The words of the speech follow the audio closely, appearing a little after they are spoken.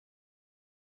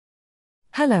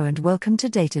Hello and welcome to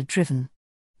Data Driven,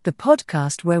 the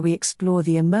podcast where we explore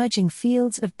the emerging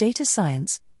fields of data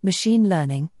science, machine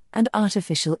learning, and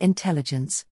artificial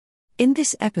intelligence. In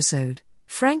this episode,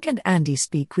 Frank and Andy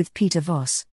speak with Peter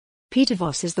Voss. Peter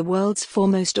Voss is the world's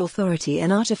foremost authority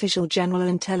in artificial general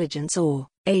intelligence, or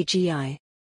AGI.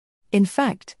 In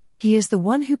fact, he is the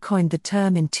one who coined the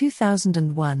term in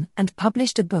 2001 and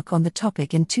published a book on the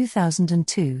topic in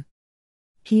 2002.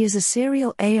 He is a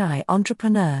serial AI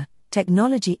entrepreneur,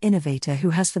 technology innovator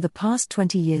who has for the past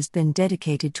 20 years been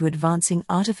dedicated to advancing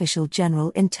artificial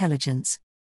general intelligence.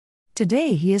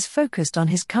 Today he is focused on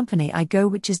his company IGO,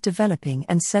 which is developing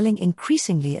and selling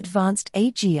increasingly advanced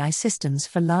AGI systems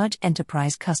for large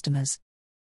enterprise customers.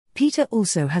 Peter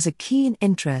also has a keen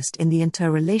interest in the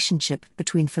interrelationship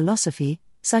between philosophy,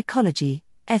 psychology,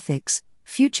 ethics,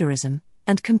 futurism,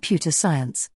 and computer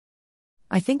science.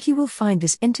 I think you will find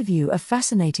this interview a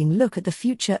fascinating look at the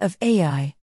future of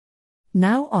AI.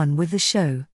 Now on with the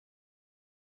show.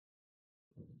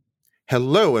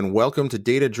 Hello and welcome to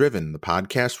Data Driven, the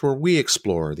podcast where we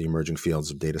explore the emerging fields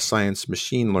of data science,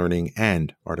 machine learning,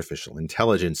 and artificial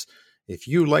intelligence. If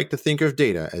you like to think of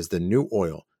data as the new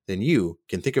oil, then you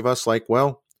can think of us like,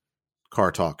 well,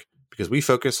 car talk, because we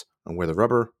focus on where the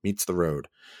rubber meets the road.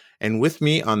 And with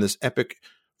me on this epic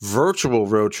virtual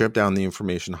road trip down the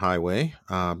information highway,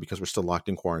 because we're still locked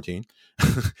in quarantine,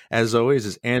 as always,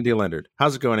 is Andy Leonard.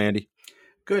 How's it going, Andy?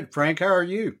 Good, Frank. How are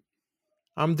you?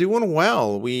 I'm doing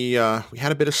well. We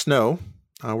had a bit of snow.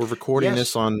 We're recording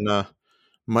this on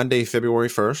Monday, February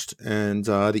 1st, and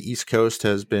the East Coast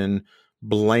has been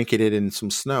blanketed in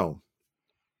some snow.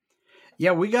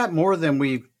 Yeah, we got more than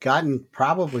we've gotten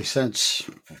probably since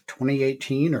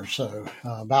 2018 or so.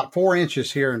 About 4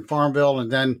 inches here in Farmville,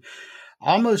 and then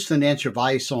almost an inch of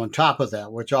ice on top of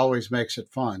that, which always makes it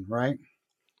fun, right?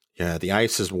 Yeah, the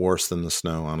ice is worse than the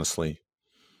snow, honestly.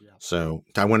 So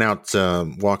I went out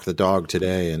to walk the dog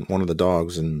today, and one of the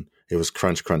dogs, and it was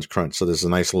crunch, crunch, crunch. So there's a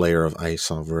nice layer of ice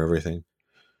over everything,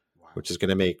 which is going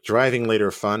to make driving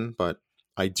later fun. But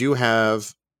I do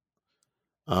have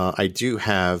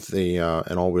the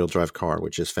an all-wheel drive car,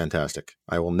 which is fantastic.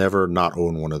 I will never not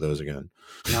own one of those again.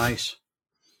 Nice.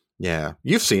 Yeah,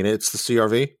 you've seen it. It's the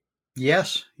CRV.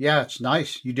 Yes. Yeah, it's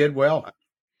nice. You did well.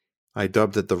 I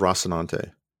dubbed it the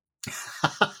Rocinante.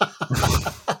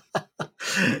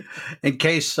 In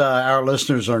case our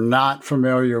listeners are not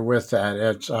familiar with that,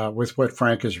 it's with what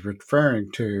Frank is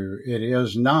referring to. It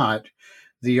is not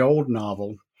the old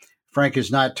novel. Frank is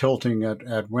not tilting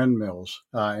at windmills.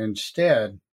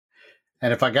 Instead,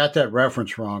 and if I got that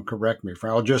reference wrong, correct me,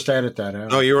 Frank. I'll just edit that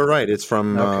out. No, you were right. It's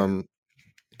from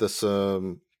this.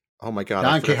 Oh my God,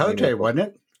 Don Quixote, wasn't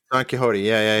it? Don Quixote.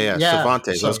 Yeah.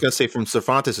 Cervantes. So, I was going to say from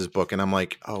Cervantes' book, and I'm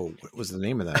like, oh, what was the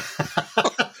name of that?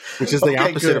 Which is the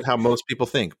opposite of how most people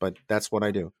think, but that's what I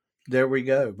do. There we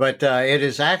go. But it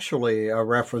is actually a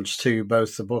reference to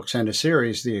both the books and the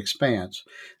series, The Expanse,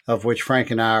 of which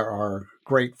Frank and I are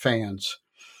great fans.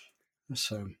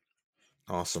 So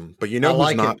awesome. But you know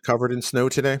who's not covered in snow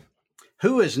today?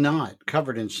 Who is not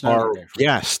covered in snow Our today?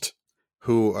 guest,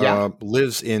 who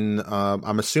lives in,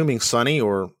 I'm assuming sunny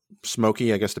or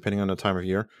smoky, I guess, depending on the time of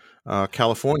year,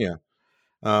 California.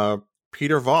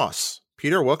 Peter Voss.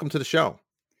 Peter, welcome to the show.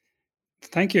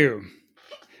 Thank you.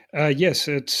 Yes,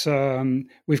 it's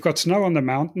we've got snow on the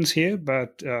mountains here,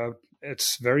 but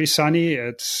it's very sunny.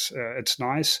 It's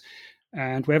nice,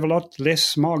 and we have a lot less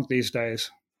smog these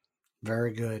days.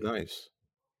 Very good. Nice.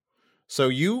 So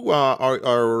you are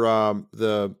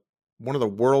the one of the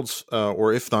world's,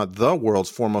 or if not the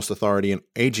world's, foremost authority in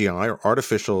AGI, or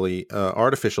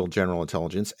artificial general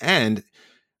intelligence, and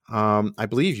I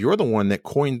believe you're the one that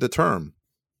coined the term.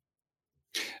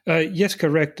 Yes,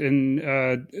 correct. In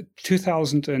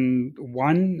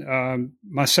 2001,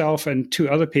 myself and two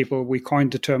other people, we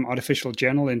coined the term artificial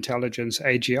general intelligence,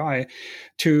 AGI,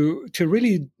 to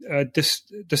really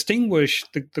distinguish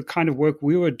the kind of work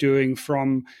we were doing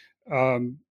from, a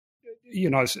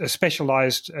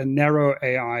specialized narrow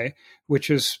AI, which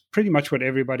is pretty much what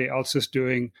everybody else is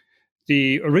doing.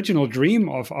 The original dream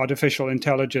of artificial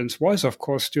intelligence was, of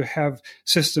course, to have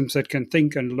systems that can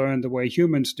think and learn the way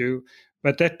humans do.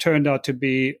 But that turned out to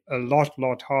be a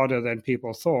lot harder than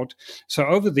people thought. So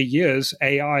over the years,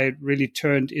 AI really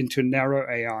turned into narrow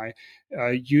AI,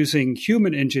 using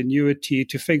human ingenuity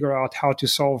to figure out how to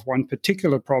solve one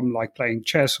particular problem, like playing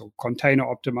chess or container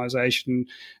optimization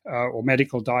or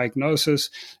medical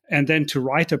diagnosis, and then to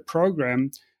write a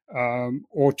program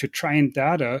or to train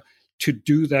data to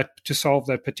do that, to solve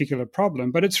that particular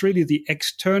problem. But it's really the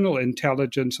external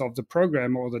intelligence of the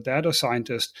programmer or the data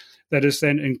scientist that is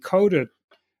then encoded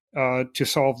to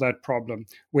solve that problem.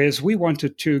 Whereas we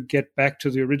wanted to get back to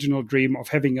the original dream of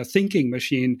having a thinking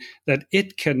machine that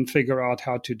it can figure out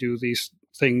how to do these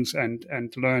things and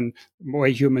learn the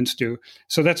way humans do.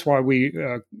 So that's why we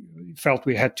felt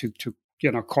we had to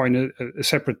coin a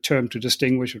separate term to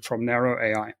distinguish it from narrow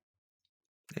AI.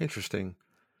 Interesting.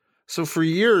 So for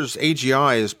years,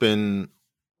 AGI has been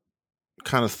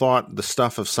kind of thought the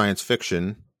stuff of science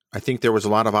fiction. I think there was a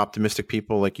lot of optimistic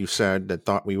people, like you said, that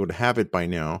thought we would have it by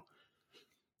now.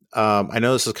 I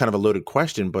know this is kind of a loaded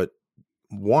question, but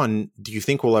one, do you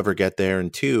think we'll ever get there?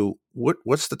 And two,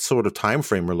 what's the sort of time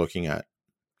frame we're looking at?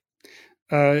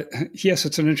 Yes,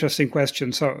 it's an interesting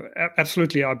question. So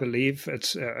absolutely, I believe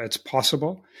it's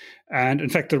possible. And in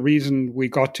fact, the reason we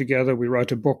got together, we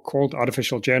wrote a book called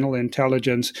Artificial General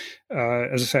Intelligence,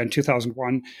 as I say, in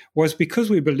 2001, was because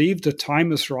we believed the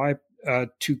time is ripe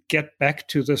to get back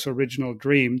to this original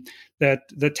dream, that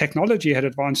the technology had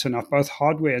advanced enough, both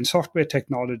hardware and software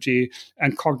technology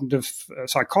and cognitive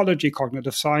psychology,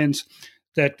 cognitive science,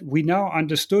 that we now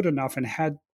understood enough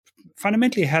and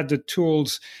fundamentally had the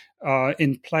tools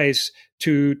in place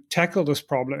to tackle this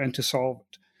problem and to solve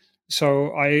it.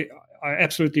 So I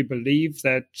absolutely believe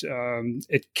that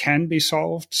it can be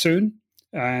solved soon.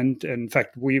 And in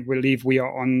fact, we believe we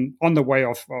are on the way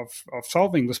of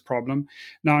solving this problem.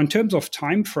 Now, in terms of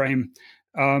time frame,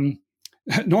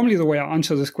 normally the way I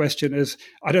answer this question is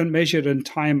I don't measure it in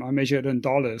time, I measure it in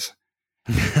dollars.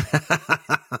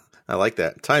 I like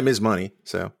that. Time is money.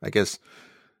 So I guess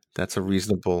that's a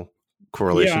reasonable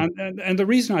correlation. Yeah, and the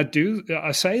reason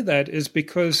I say that is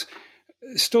because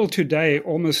still today,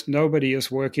 almost nobody is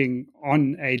working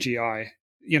on AGI.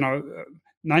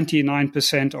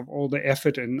 99% of all the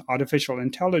effort in artificial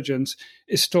intelligence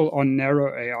is still on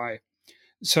narrow AI.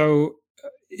 So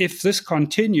if this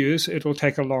continues, it will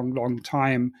take a long, long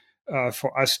time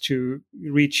for us to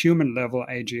reach human level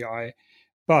AGI.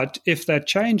 But if that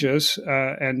changes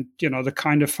and the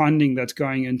kind of funding that's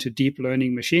going into deep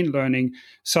learning, machine learning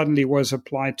suddenly was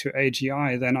applied to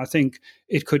AGI, then I think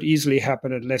it could easily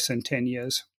happen in less than 10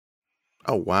 years.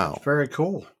 Oh, wow. That's very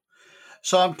cool.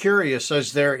 So I'm curious,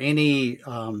 is there any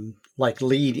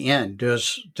lead in?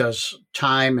 Does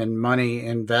time and money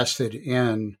invested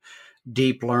in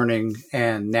deep learning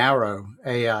and narrow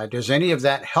AI, does any of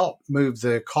that help move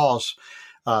the cost,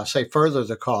 further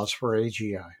the cost for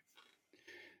AGI?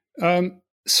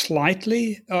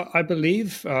 Slightly, I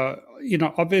believe.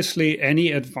 Obviously,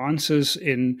 any advances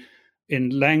in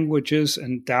languages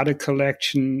and data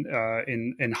collection,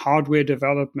 in hardware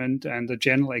development and the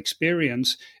general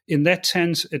experience, in that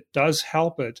sense, it does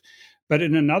help it. But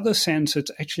in another sense,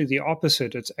 it's actually the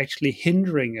opposite. It's actually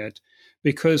hindering it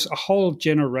because a whole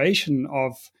generation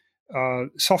of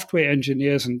software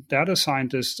engineers and data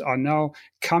scientists are now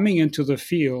coming into the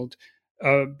field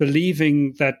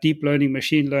believing that deep learning,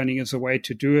 machine learning is a way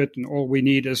to do it, and all we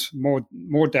need is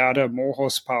more data, more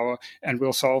horsepower, and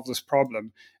we'll solve this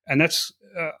problem. And that's,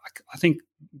 I think,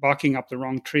 barking up the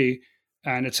wrong tree,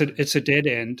 and it's a dead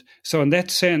end. So in that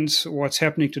sense, what's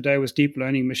happening today with deep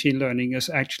learning, machine learning is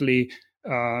actually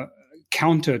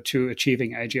counter to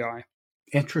achieving AGI.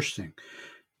 Interesting.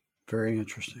 Very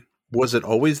interesting. Was it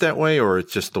always that way, or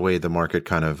it's just the way the market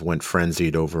kind of went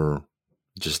frenzied over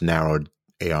just narrowed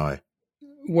AI?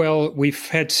 Well, we've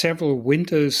had several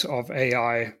winters of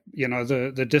AI,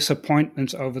 the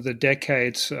disappointments over the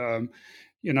decades.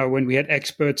 When we had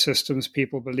expert systems,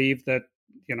 people believed that,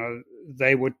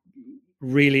 they would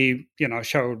really,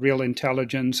 show real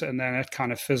intelligence, and then it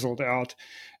kind of fizzled out.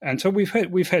 And so we've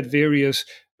had various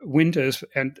winters,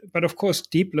 but of course,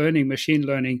 deep learning, machine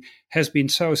learning has been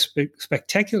so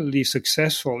spectacularly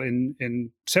successful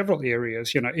in several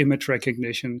areas, image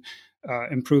recognition,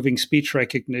 improving speech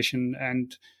recognition,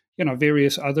 and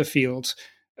various other fields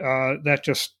that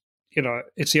just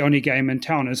it's the only game in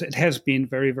town. It has been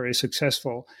very, very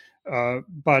successful,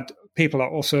 but people are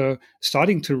also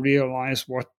starting to realize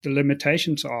what the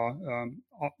limitations are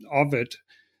of it.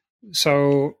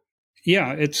 So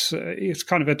yeah, it's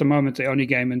kind of at the moment the only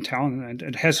game in town, and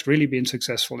it has really been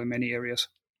successful in many areas.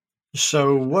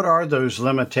 So what are those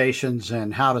limitations,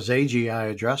 and how does AGI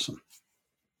address them?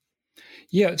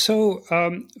 Yeah, so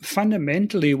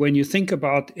fundamentally, when you think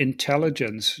about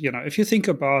intelligence, if you think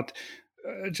about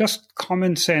just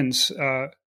common sense,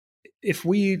 if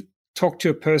we talk to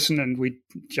a person and we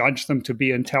judge them to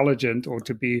be intelligent or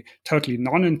to be totally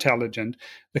non-intelligent,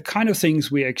 the kind of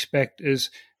things we expect is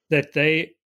that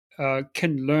they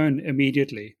can learn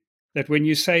immediately. That when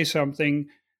you say something,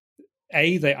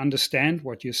 they understand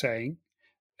what you're saying,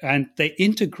 and they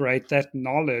integrate that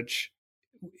knowledge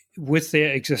with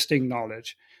their existing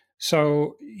knowledge.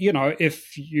 So,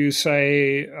 if you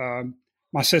say,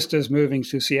 my sister's moving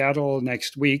to Seattle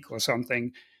next week or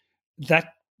something,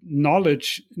 that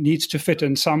knowledge needs to fit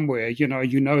in somewhere. You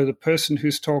know the person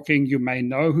who's talking, you may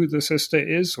know who the sister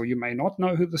is, or you may not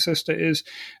know who the sister is.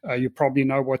 You probably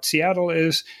know what Seattle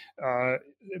is.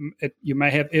 You may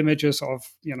have images of,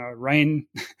 rain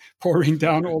pouring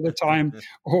down all the time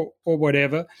or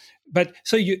whatever. But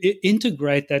so you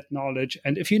integrate that knowledge.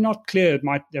 And if you're not clear,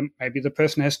 maybe the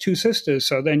person has two sisters.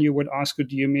 So then you would ask, do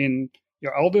you mean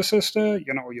your elder sister,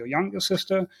 or your younger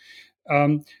sister?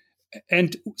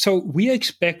 And so we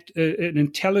expect an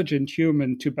intelligent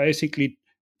human to basically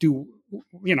do,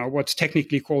 what's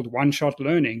technically called one-shot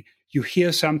learning. You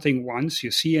hear something once,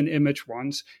 you see an image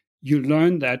once, you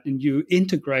learn that, and you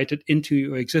integrate it into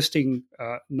your existing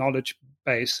knowledge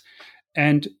base.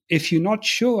 And if you're not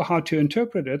sure how to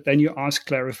interpret it, then you ask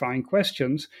clarifying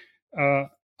questions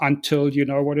until you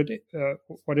know what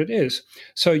it is.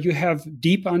 So you have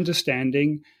deep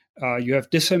understanding, you have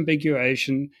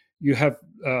disambiguation, you have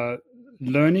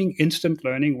learning, instant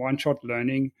learning, one-shot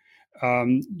learning.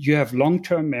 You have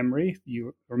long-term memory.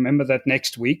 You remember that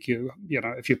next week.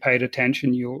 If you paid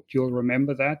attention, you'll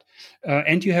remember that.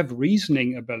 And you have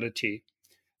reasoning ability.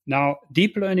 Now,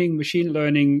 deep learning, machine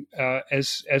learning,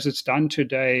 as it's done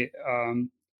today,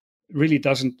 really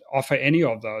doesn't offer any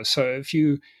of those. So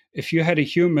if you had a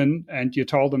human and you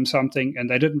told them something and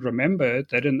they didn't remember it,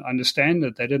 they didn't understand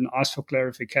it, they didn't ask for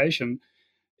clarification,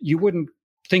 you wouldn't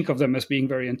think of them as being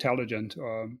very intelligent,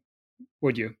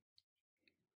 would you?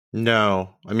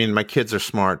 No. I mean, my kids are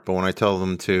smart, but when I tell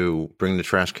them to bring the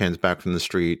trash cans back from the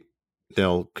street,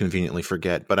 they'll conveniently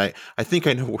forget. But I think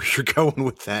I know where you're going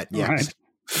with that. Yes.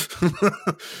 Right.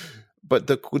 But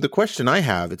the question I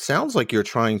have, it sounds like you're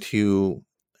trying to,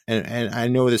 and I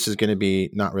know this is going to be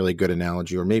not really a good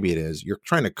analogy, or maybe it is, you're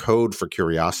trying to code for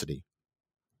curiosity.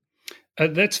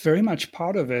 That's very much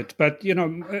part of it. But,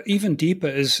 even deeper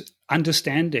is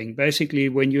understanding. Basically,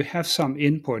 when you have some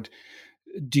input,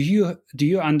 do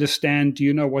you understand, do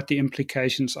you know what the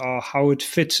implications are, how it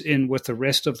fits in with the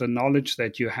rest of the knowledge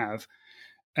that you have?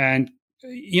 And,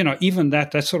 even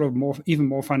that's sort of even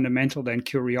more fundamental than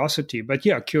curiosity. But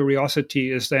yeah,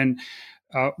 curiosity is then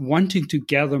wanting to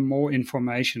gather more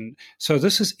information. So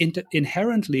this is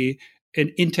inherently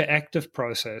an interactive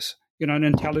process. An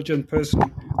intelligent person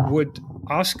would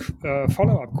ask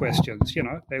follow-up questions.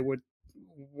 They would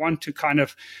want to kind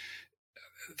of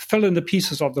fill in the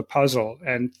pieces of the puzzle,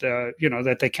 and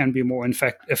that they can be more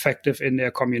effective in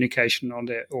their communication on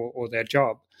their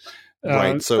job.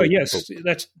 Right. So yes,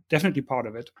 that's definitely part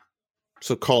of it.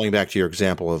 So calling back to your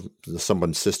example of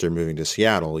someone's sister moving to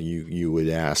Seattle, you would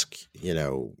ask,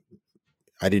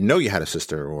 I didn't know you had a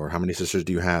sister, or how many sisters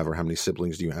do you have, or how many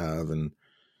siblings do you have, and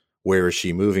where is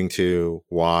she moving to?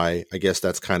 Why? I guess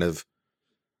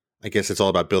it's all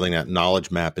about building that knowledge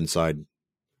map inside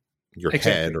your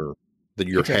head, or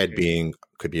your head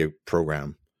could be a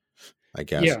program, I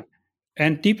guess. Yeah.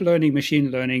 And deep learning,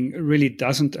 machine learning really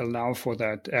doesn't allow for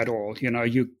that at all.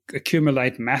 You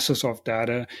accumulate masses of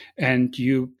data and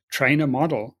you train a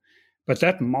model, but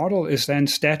that model is then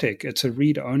static. It's a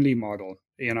read-only model.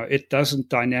 It doesn't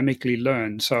dynamically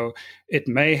learn. So it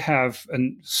may have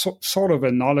sort of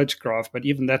a knowledge graph, but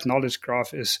even that knowledge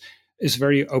graph is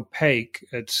very opaque.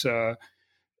 It's it's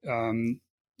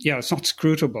not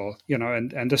scrutable.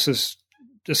 And this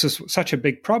is such a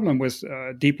big problem with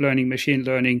deep learning, machine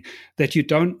learning, that you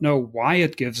don't know why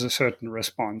it gives a certain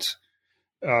response,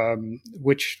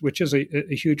 which is a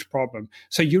huge problem.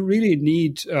 So you really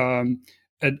need a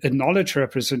knowledge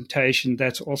representation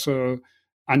that's also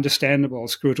understandable,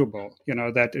 scrutable,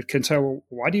 that it can say, well,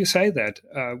 why do you say that?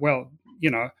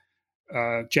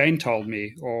 Jane told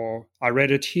me, or I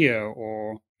read it here,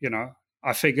 or,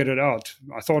 I figured it out.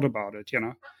 I thought about it,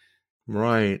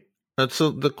 Right.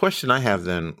 So the question I have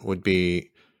then would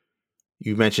be,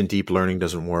 you mentioned deep learning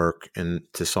doesn't work, and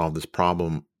to solve this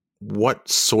problem, what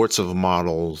sorts of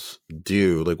models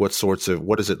do? Like what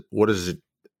is it,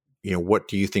 what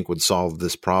do you think would solve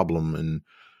this problem? And,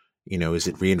 is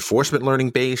it reinforcement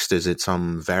learning based? Is it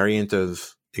some variant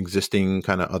of existing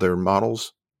kind of other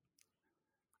models?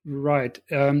 Right.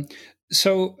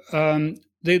 So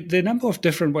the number of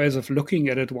different ways of looking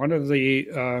at it, one of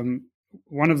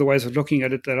the ways of looking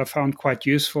at it that I found quite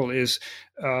useful is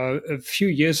a few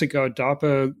years ago,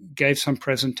 DARPA gave some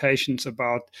presentations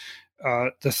about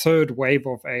the third wave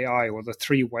of AI, or the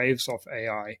three waves of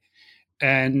AI.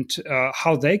 And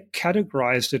how they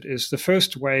categorized it is the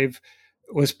first wave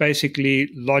was basically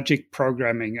logic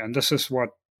programming. And this is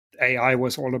what AI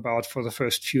was all about for the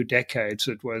first few decades.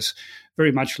 It was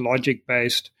very much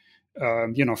logic-based,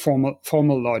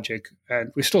 formal logic.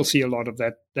 And we still see a lot of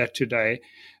that today.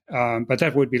 But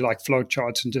that would be like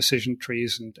flowcharts and decision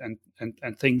trees and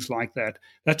things like that.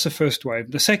 That's the first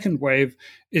wave. The second wave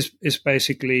is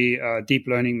basically deep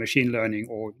learning, machine learning,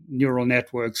 or neural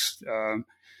networks,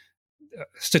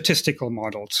 statistical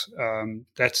models.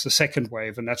 That's the second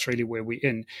wave, and that's really where we're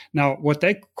in. Now, what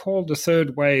they call the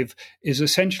third wave is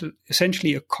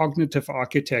essentially a cognitive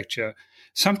architecture,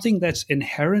 something that's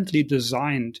inherently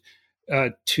designed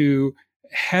to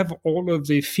have all of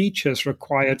the features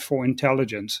required for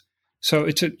intelligence. So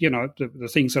it's the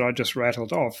things that I just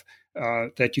rattled off,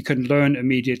 that you can learn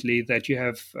immediately, that you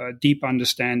have deep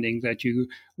understanding, that you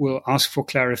will ask for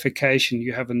clarification,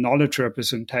 you have a knowledge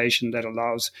representation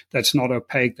that's not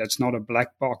opaque, that's not a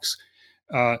black box.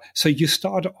 So you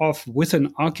start off with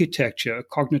an architecture, a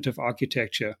cognitive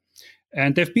architecture.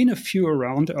 And there have been a few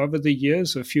around over the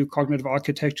years, a few cognitive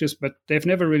architectures, but they've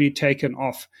never really taken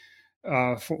off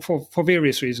for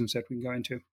various reasons that we can go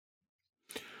into.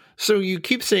 So you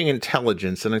keep saying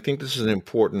intelligence, and I think this is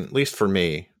important, at least for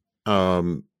me.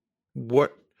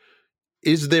 What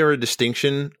is there a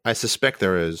distinction? I suspect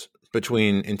there is,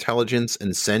 between intelligence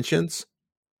and sentience.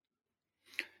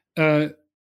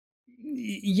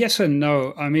 Yes and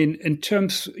no. I mean, in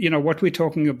terms, what we're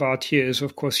talking about here is,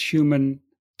 of course, human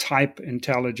type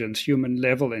intelligence, human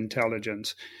level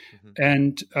intelligence,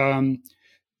 and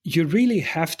you really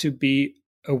have to be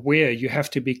aware. You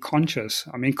have to be conscious.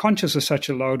 I mean, conscious is such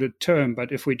a loaded term,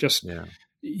 but if we just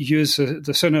use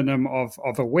the synonym of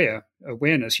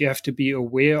awareness, you have to be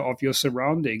aware of your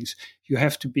surroundings. You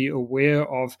have to be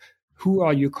aware of who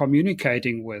are you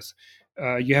communicating with.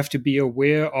 You have to be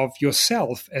aware of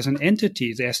yourself as an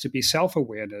entity. There has to be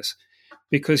self-awareness,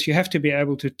 because you have to be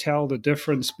able to tell the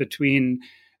difference between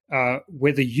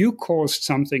whether you caused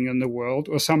something in the world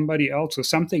or somebody else or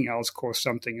something else caused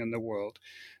something in the world.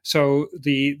 So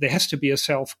there has to be a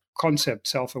self-concept,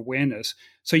 self-awareness.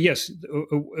 So yes,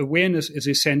 awareness is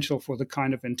essential for the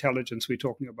kind of intelligence we're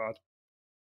talking about.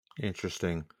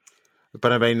 Interesting.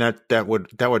 But I mean, that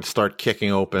would start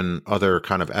kicking open other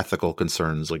kind of ethical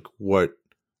concerns, like what,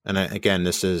 and again,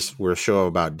 we're a show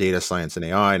about data science and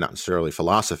AI, not necessarily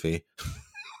philosophy.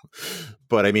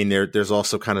 But I mean, there's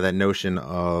also kind of that notion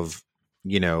of,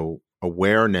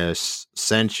 awareness,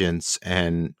 sentience,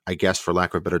 and I guess, for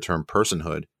lack of a better term,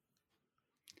 personhood.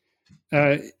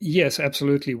 Yes,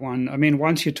 absolutely. I mean,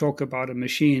 once you talk about a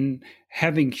machine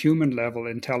having human level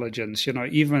intelligence,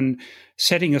 even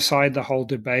setting aside the whole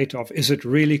debate of, is it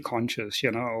really conscious,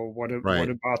 or what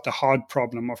about the hard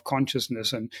problem of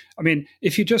consciousness? And I mean,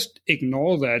 if you just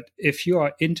ignore that, if you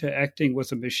are interacting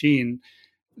with a machine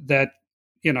that,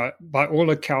 by all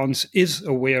accounts is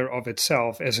aware of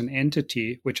itself as an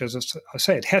entity, which, as I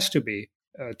say, it has to be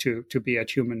to be at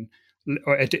human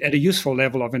or at a useful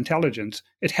level of intelligence.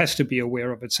 It has to be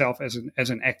aware of itself as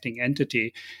an acting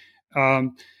entity.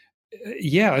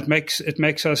 It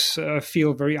makes us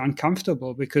feel very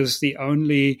uncomfortable, because the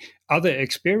only other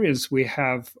experience we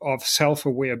have of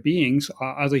self-aware beings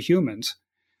are other humans.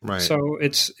 Right. So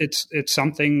it's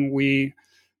something we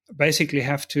basically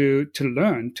have to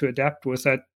learn to adapt with.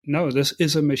 That no, this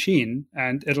is a machine,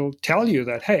 and it'll tell you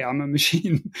that, hey, I'm a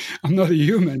machine, I'm not a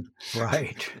human.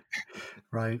 Right.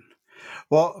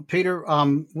 Well, Peter,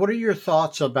 what are your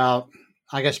thoughts about,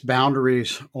 I guess,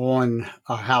 boundaries on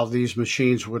how these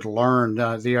machines would learn,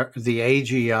 the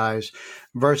AGIs,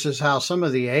 versus how some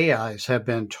of the AIs have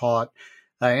been taught?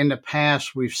 In the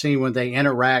past, we've seen when they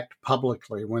interact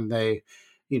publicly, when they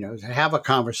have a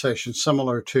conversation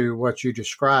similar to what you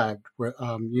described,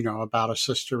 about a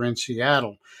sister in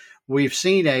Seattle. We've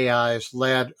seen AIs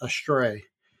led astray.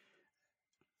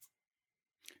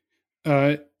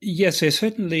 Yes, they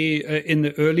certainly in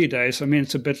the early days. I mean,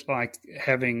 it's a bit like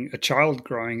having a child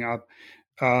growing up.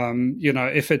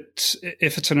 If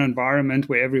it's an environment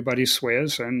where everybody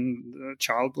swears, and the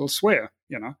child will swear,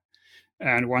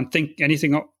 and won't think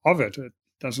anything of it. It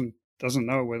doesn't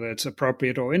know whether it's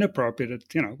appropriate or inappropriate.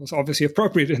 It was obviously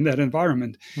appropriate in that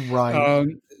environment. Right.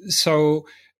 So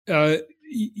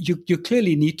you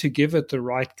clearly need to give it the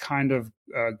right kind of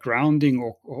grounding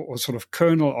or sort of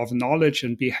kernel of knowledge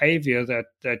and behavior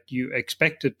that you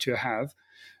expect it to have.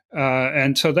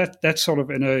 And so that's sort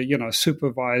of in a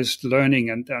supervised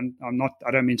learning, and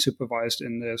I don't mean supervised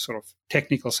in the sort of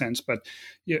technical sense, but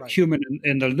right. Human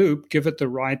in the loop, give it the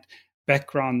right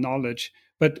background knowledge.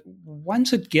 But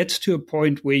once it gets to a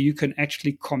point where you can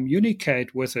actually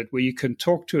communicate with it, where you can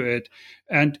talk to it,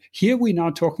 and here we're now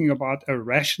talking about a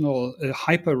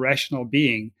hyper-rational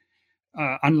being.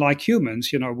 Unlike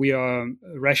humans,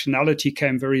 rationality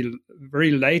came very, very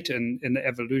late in the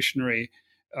evolutionary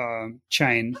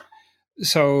chain.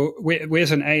 So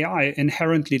whereas an AI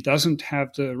inherently doesn't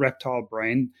have the reptile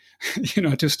brain,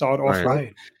 to start off with.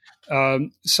 Right.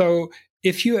 So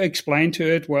if you explain to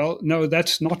it, well, no,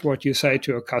 that's not what you say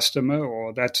to a customer,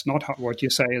 or that's not what you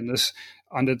say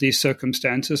under these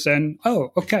circumstances, then,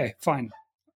 oh, okay, fine.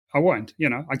 I won't,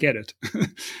 I get it.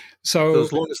 So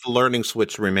as long as the learning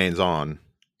switch remains on.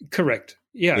 Correct.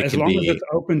 Yeah, as long as it's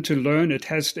open to learn, it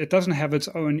doesn't have its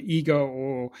own ego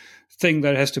or thing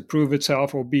that has to prove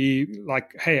itself or be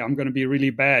like, hey, I'm going to be really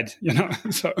bad,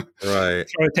 so right.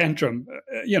 throw a tantrum,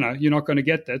 you're not going to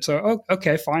get that. So,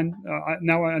 okay, fine.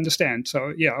 Now I understand.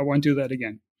 So yeah, I won't do that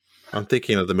again. I'm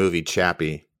thinking of the movie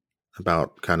Chappie,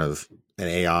 about kind of an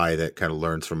AI that kind of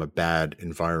learns from a bad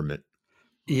environment.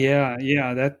 Yeah,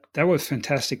 that was a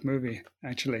fantastic movie,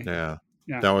 actually. Yeah.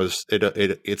 That was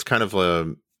it. It's kind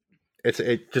of it's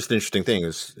just an interesting thing.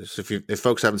 Is if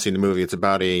folks haven't seen the movie, it's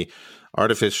about a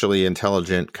artificially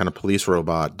intelligent kind of police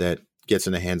robot that gets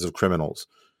in the hands of criminals.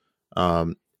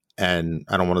 And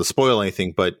I don't want to spoil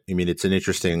anything, but I mean, it's an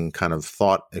interesting kind of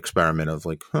thought experiment of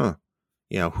like,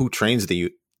 who trains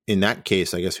in that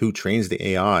case, I guess, who trains the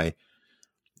AI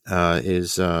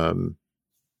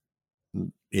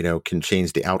can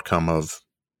change the outcome of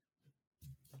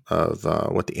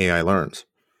what the AI learns.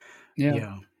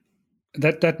 Yeah.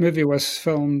 That movie was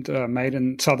filmed, made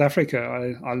in South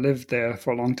Africa. I lived there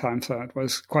for a long time, so it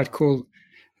was quite cool,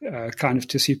 kind of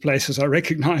to see places I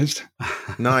recognized.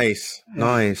 Nice.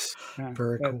 Yeah.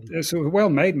 Very cool. It's a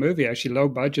well-made movie, actually,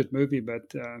 low-budget movie,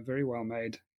 but very well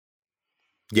made.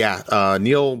 Yeah,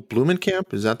 Neil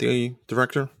Blomkamp, is that the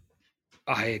director?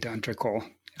 I don't recall.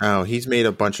 Oh, he's made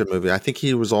a bunch of movies. I think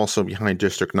he was also behind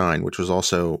District 9, which was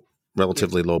also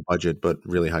relatively low budget, but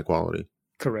really high quality.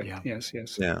 Correct. Yeah. Yes.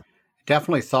 Yeah.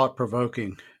 Definitely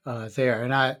thought-provoking there.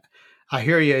 And I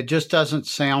hear you. It just doesn't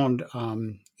sound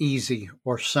easy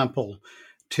or simple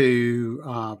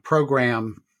to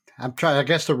program. I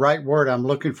guess the right word I'm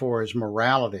looking for is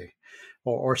morality,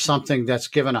 or something that's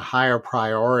given a higher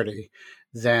priority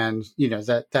than,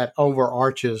 that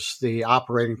overarches the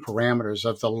operating parameters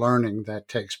of the learning that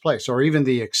takes place, or even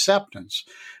the acceptance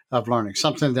of learning,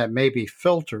 something that maybe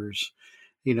filters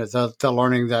the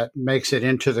learning that makes it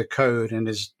into the code and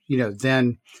is,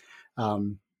 then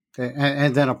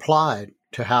and then applied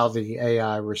to how the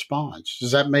AI responds.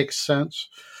 Does that make sense?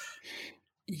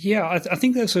 Yeah, I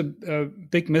think there's a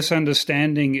big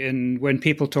misunderstanding in when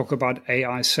people talk about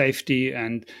AI safety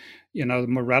and, the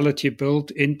morality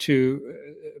built into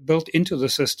the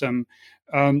system.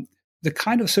 The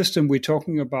kind of system we're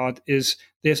talking about is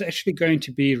there's actually going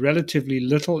to be relatively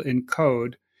little in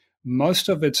code. Most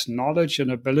of its knowledge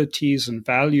and abilities and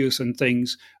values and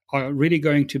things are really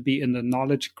going to be in the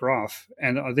knowledge graph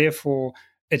and are therefore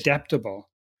adaptable.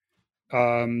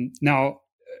 Now,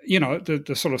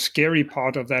 the sort of scary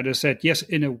part of that is that, yes,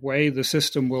 in a way, the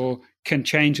system can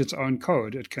change its own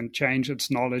code. It can change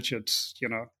its knowledge, its,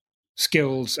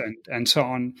 skills and so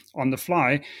on the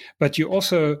fly. But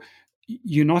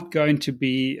you're not going to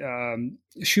be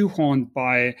shoehorned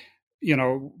by,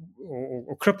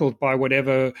 or crippled by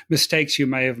whatever mistakes you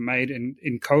may have made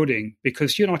in coding,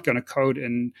 because you're not going to code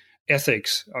in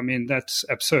ethics. I mean, that's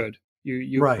absurd.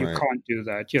 You can't do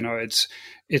that.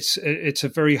 It's a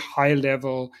very high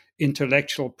level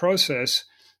intellectual process.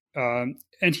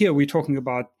 And here we're talking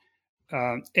about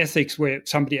ethics where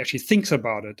somebody actually thinks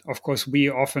about it. Of course, we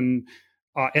often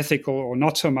are ethical or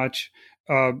not so much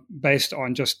based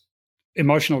on just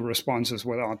emotional responses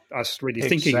without us really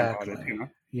thinking about it.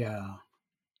 Yeah.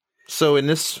 So in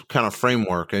this kind of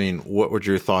framework, I mean, what would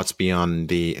your thoughts be on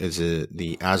the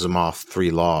Asimov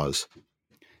 3 laws?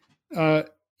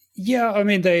 Yeah, I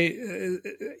mean,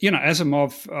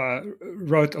 Asimov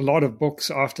wrote a lot of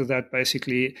books after that,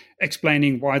 basically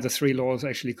explaining why the 3 laws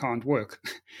actually can't work.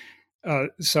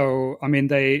 So, I mean,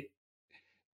 they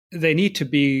need to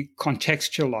be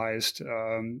contextualized.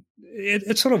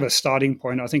 It's sort of a starting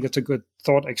point. I think it's a good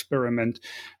thought experiment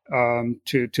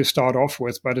to start off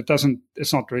with, but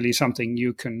it's not really something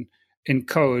you can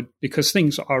encode, because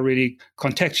things are really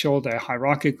contextual. They're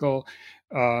hierarchical.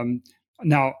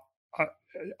 Now,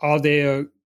 are there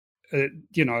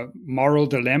moral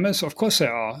dilemmas? Of course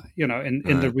there are.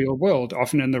 In the real world,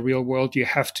 often in the real world, you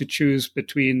have to choose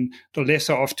between the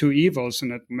lesser of two evils,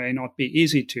 and it may not be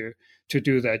easy to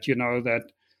do that.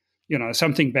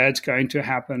 Something bad's going to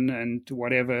happen, and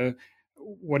whatever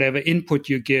input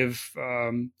you give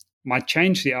might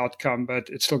change the outcome, but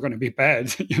it's still going to be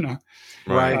bad.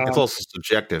 Right. It's also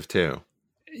subjective too.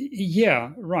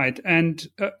 Yeah, right. And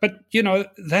but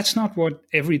that's not what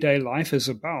everyday life is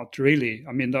about, really.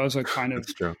 I mean, those are kind of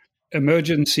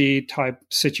emergency type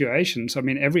situations. I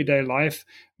mean, everyday life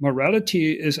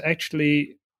morality is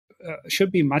actually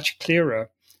should be much clearer.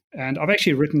 And I've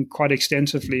actually written quite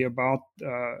extensively about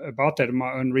that in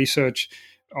my own research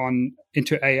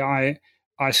into AI.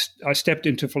 I stepped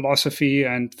into philosophy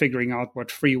and figuring out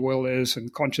what free will is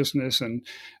and consciousness, and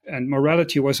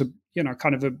morality was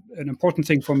kind of an important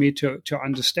thing for me to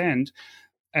understand.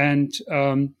 And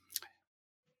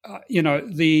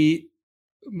the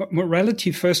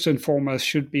morality first and foremost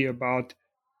should be about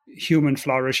human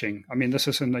flourishing. I mean, this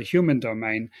is in the human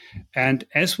domain, and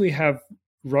as we have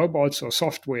robots or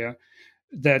software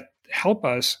that help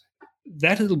us,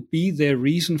 that'll be their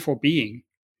reason for being,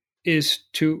 is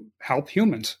to help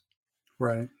humans.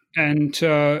 Right. And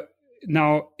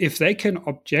now, if they can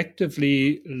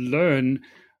objectively learn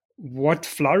what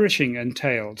flourishing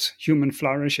entails, human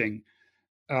flourishing,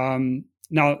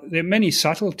 now there are many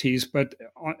subtleties, but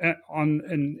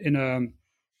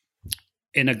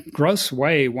in a gross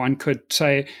way, one could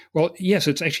say, well, yes,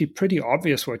 it's actually pretty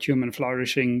obvious what human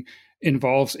flourishing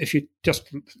involves if you just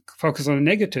focus on the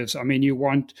negatives. I mean, you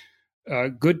want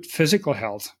good physical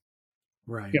health,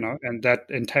 right? And that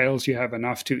entails you have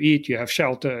enough to eat, you have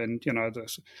shelter, and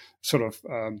the sort of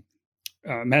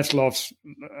Maslow's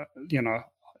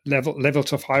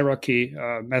levels of hierarchy,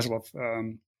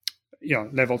 Maslow.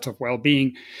 Levels of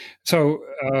well-being. So,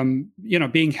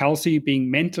 being healthy,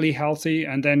 being mentally healthy,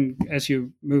 and then as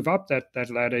you move up that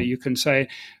ladder, you can say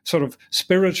sort of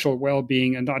spiritual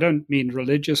well-being. And I don't mean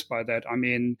religious by that. I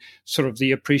mean sort of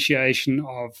the appreciation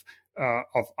of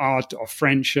art, of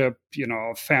friendship,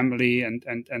 of family, and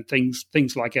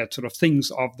things like that. Sort of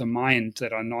things of the mind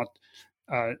that are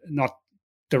not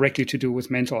directly to do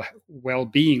with mental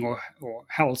well-being or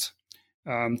health.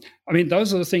 I mean,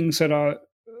 those are the things that are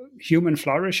human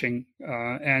flourishing,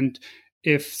 and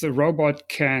if the robot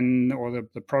can, or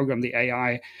the program, the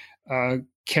AI,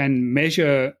 can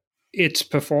measure its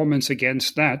performance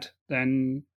against that,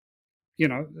 then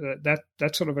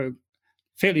that's sort of a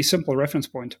fairly simple reference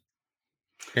point.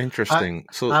 Interesting.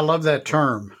 I love that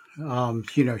term.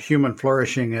 Human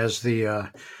flourishing as the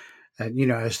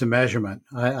as the measurement.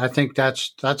 I think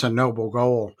that's a noble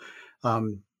goal.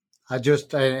 I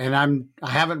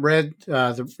haven't read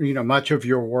much of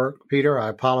your work, Peter. I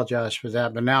apologize for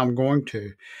that, but now I'm going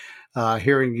to,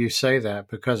 hearing you say that,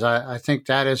 because I think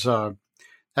that's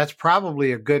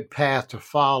probably a good path to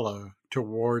follow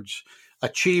towards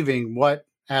achieving what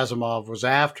Asimov was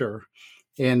after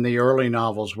in the early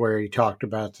novels, where he talked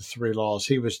about the three laws.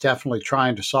 He was definitely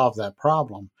trying to solve that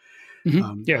problem.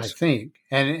 Mm-hmm. Yes. I think.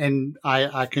 And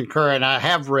I concur. And I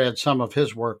have read some of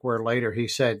his work where later he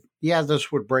said, yeah,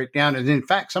 this would break down. And in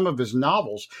fact, some of his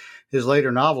novels, his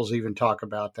later novels even talk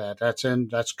about that.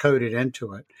 That's coded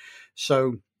into it.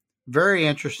 So very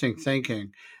interesting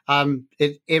thinking.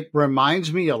 It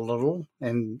reminds me a little,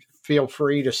 and feel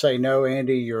free to say, no,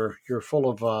 Andy, you're full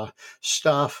of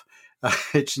stuff.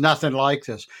 It's nothing like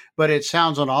this, but it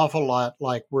sounds an awful lot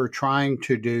like we're trying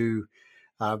to do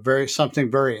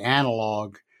something very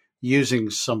analog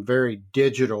using some very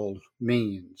digital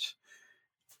means.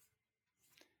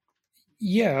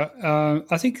 Yeah,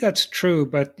 I think that's true.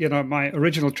 But, my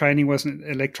original training was an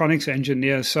electronics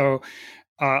engineer, so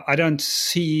I don't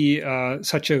see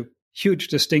such a huge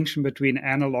distinction between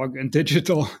analog and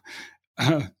digital.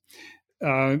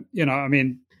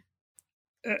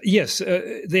 Yes,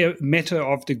 they're matter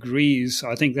of degrees.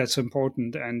 I think that's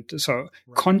important. And so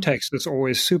context is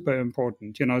always super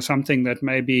important. Something that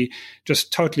may be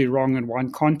just totally wrong in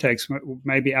one context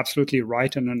may be absolutely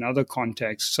right in another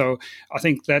context. So I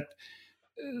think that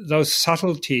those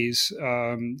subtleties,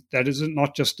 that is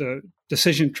not just a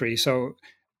decision tree. So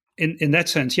in that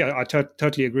sense, yeah, I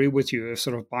totally agree with you. A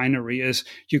sort of binary is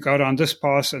you go down this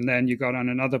path and then you go down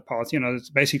another path. It's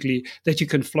basically that you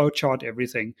can flowchart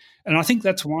everything. And I think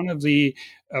that's one of the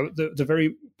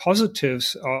very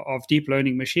positives of deep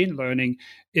learning, machine learning,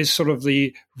 is sort of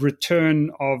the return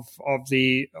of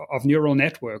neural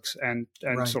networks and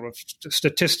right. Sort of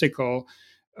statistical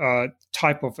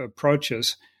type of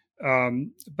approaches.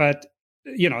 But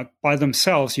by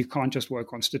themselves, you can't just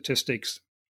work on statistics.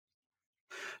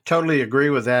 Totally agree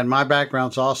with that. My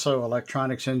background's also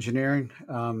electronics engineering,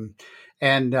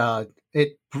 and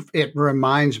it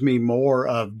reminds me more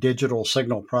of digital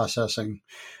signal processing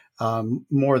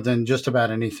more than just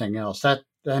about anything else.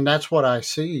 That's what I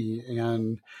see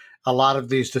in a lot of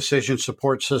these decision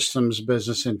support systems,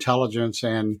 business intelligence,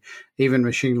 and even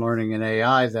machine learning and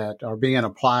AI that are being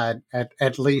applied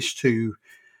at least to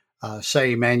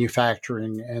say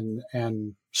manufacturing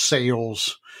and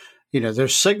sales.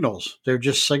 There's signals. They're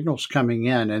just signals coming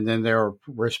in, and then there are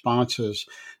responses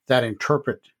that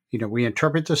interpret We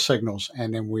interpret the signals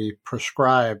and then we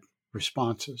prescribe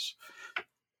responses.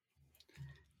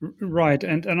 Right,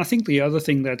 and I think the other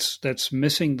thing that's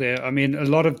missing there, I mean, a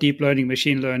lot of deep learning,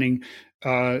 machine learning,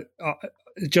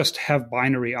 just have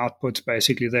binary outputs.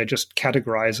 Basically, they're just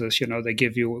categorizers. They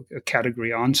give you a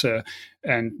category answer,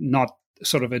 and not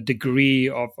sort of a degree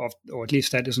of or at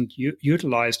least that isn't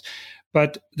utilized.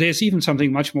 But there's even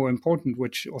something much more important,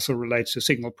 which also relates to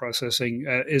signal processing,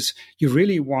 is you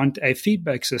really want a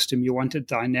feedback system. You want a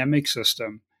dynamic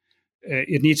system.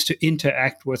 It needs to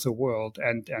interact with the world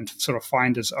and sort of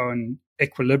find its own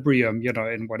equilibrium,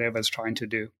 in whatever it's trying to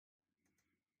do.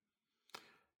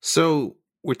 So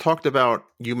we talked about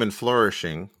human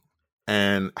flourishing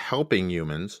and helping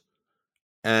humans.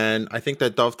 And I think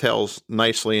that dovetails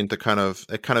nicely into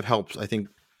it kind of helps, I think,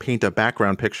 paint a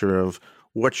background picture of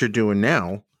what you're doing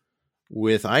now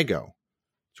with IGO. Do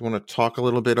you want to talk a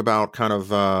little bit about kind of,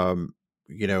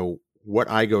 what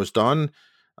IGO's done?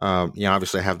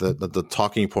 Obviously I have the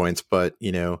talking points, but,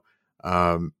 it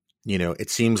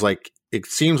seems like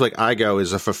IGO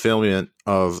is a fulfillment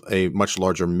of a much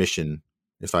larger mission,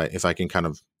 if I can kind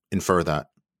of infer that.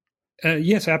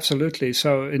 Yes, absolutely.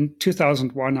 So in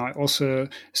 2001, I also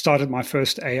started my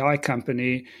first AI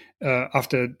company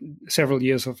after several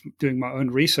years of doing my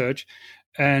own research.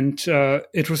 And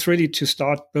it was really to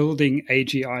start building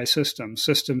AGI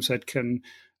systems that can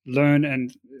learn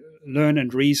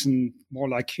and reason more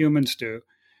like humans do.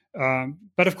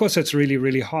 But of course, that's really,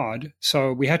 really hard.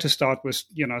 So we had to start with,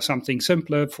 something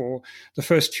simpler. For the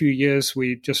first few years,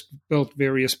 we just built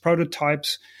various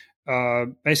prototypes,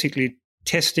 basically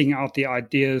testing out the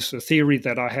ideas, the theory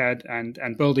that I had,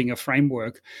 and building a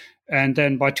framework. And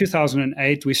then by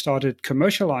 2008, we started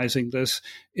commercializing this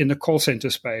in the call center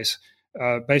space,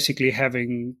 basically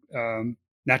having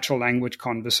natural language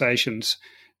conversations.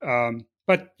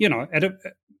 But,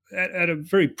 at a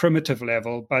very primitive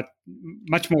level, but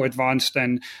much more advanced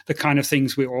than the kind of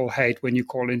things we all hate when you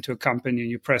call into a company and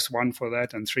you press 1 for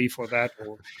that and 3 for that,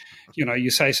 or,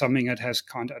 you say something that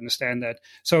can't understand that.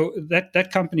 So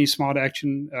that company, Smart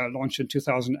Action, launched in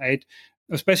 2008. It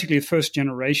was basically the first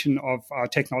generation of our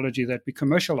technology that we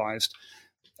commercialized.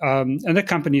 And the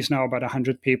company is now about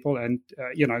 100 people and,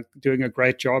 doing a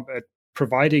great job at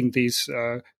providing this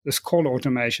call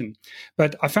automation.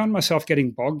 But I found myself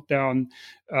getting bogged down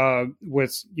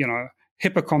with,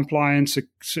 HIPAA compliance,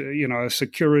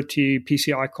 security,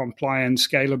 PCI compliance,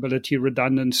 scalability,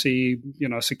 redundancy,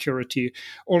 security,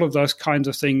 all of those kinds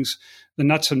of things, the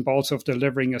nuts and bolts of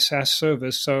delivering a SaaS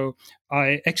service. So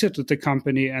I exited the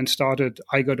company and started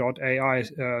IGO.ai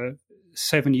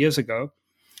 7 years ago.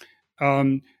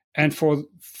 And for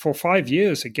 5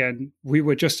 years, again, we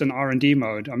were just in R&D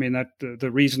mode. I mean, that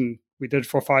the reason we did it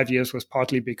for 5 years was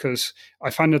partly because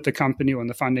I funded the company when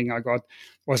the funding I got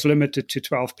was limited to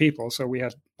 12 people. So we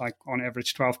had, on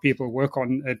average, 12 people work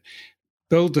on it,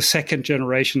 build the second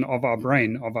generation of our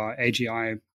brain, of our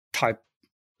AGI type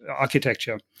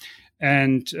architecture.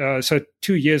 And so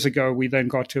 2 years ago, we then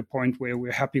got to a point where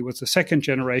we're happy with the second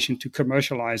generation to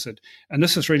commercialize it. And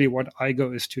this is really what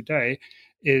IGO is today,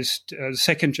 is the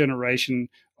second generation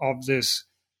of this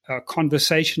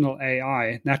conversational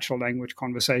AI, natural language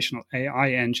conversational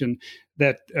AI engine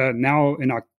that now in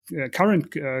our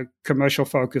current commercial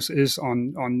focus is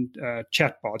on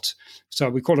chatbots.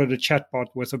 So we call it a chatbot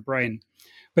with a brain.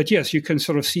 But yes, you can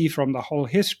sort of see from the whole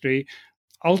history,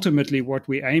 ultimately what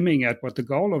we're aiming at, what the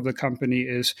goal of the company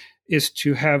is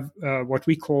to have what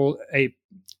we call a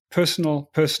personal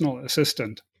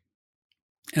assistant.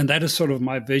 And that is sort of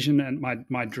my vision and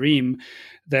my dream,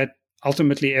 that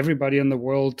ultimately everybody in the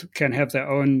world can have their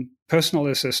own personal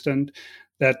assistant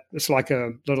that is like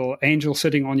a little angel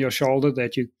sitting on your shoulder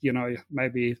that you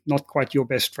maybe not quite your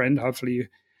best friend. Hopefully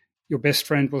your best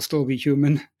friend will still be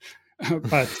human,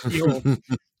 but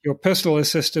your personal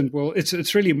assistant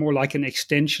it's really more like an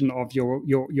extension of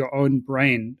your own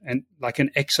brain, and like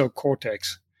an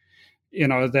exocortex,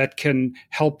 that can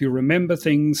help you remember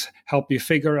things, help you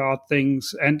figure out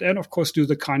things, and of course do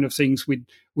the kind of things we'd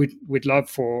love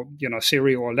for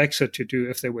Siri or Alexa to do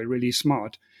if they were really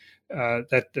smart.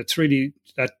 That's really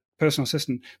that personal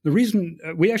assistant. The reason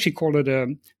we actually call it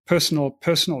a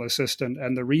personal assistant,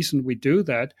 and the reason we do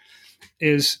that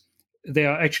is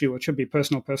there are actually what should be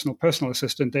personal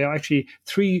assistant. There are actually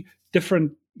 3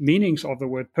 different meanings of the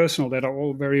word personal that are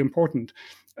all very important.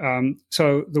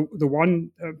 So the one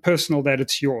personal, that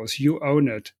it's yours, you own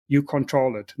it, you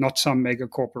control it, not some mega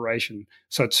corporation.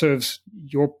 So it serves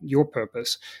your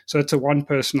purpose. So it's a one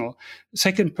personal.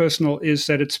 Second personal is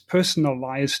that it's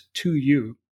personalized to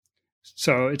you.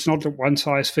 So it's not a one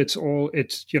size fits all.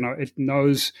 It's it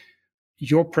knows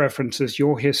your preferences,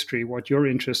 your history, what you're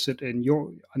interested in,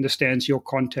 understands your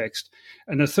context.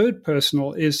 And the third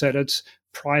personal is that it's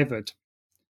private,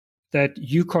 that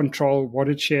you control what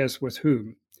it shares with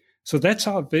whom. So that's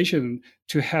our vision,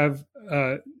 to have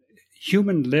a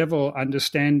human level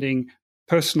understanding,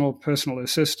 personal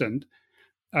assistant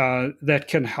that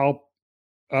can help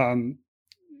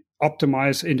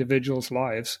optimize individuals'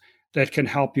 lives, that can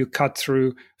help you cut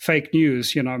through fake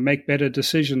news, make better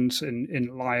decisions in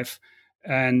life,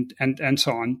 and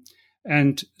so on.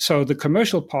 And so the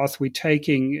commercial path we're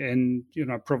taking in,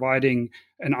 providing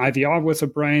an IVR with a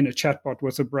brain, a chatbot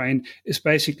with a brain, is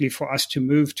basically for us to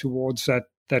move towards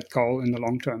that goal in the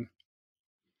long term.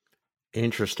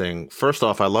 Interesting. First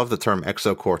off, I love the term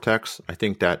exocortex. I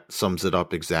think that sums it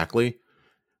up exactly.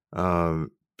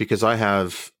 Because I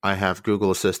have Google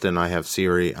Assistant, I have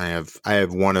Siri, I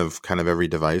have one of kind of every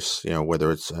device.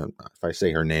 Whether it's if I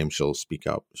say her name, she'll speak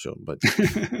up. But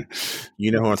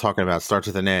you know who I'm talking about. Starts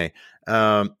with an A.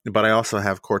 But I also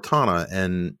have Cortana,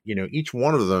 and each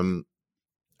one of them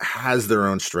has their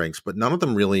own strengths, but none of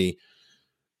them really.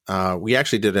 We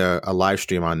actually did a live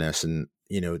stream on this, and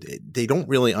they don't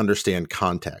really understand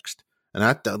context, and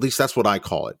at least that's what I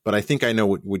call it. But I think I know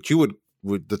what you would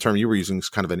the term you were using is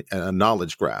kind of a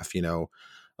knowledge graph,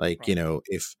 right.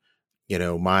 If,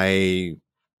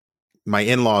 my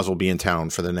in-laws will be in town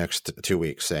for the next 2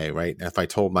 weeks, say, right. If I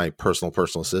told my personal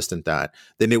assistant that,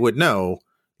 then it would know,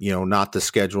 not to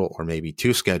schedule, or maybe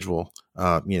to schedule,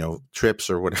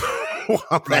 trips or whatever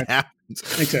while that happens.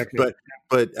 Exactly.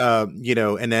 But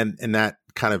and then in that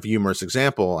kind of humorous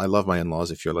example, I love my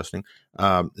in-laws. If you're listening,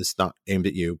 it's not aimed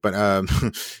at you, but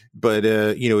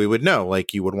we would know,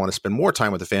 like, you would want to spend more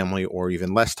time with the family, or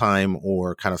even less time,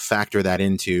 or kind of factor that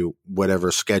into whatever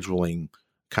scheduling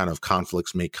kind of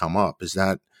conflicts may come up. Is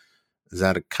that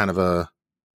a kind of a?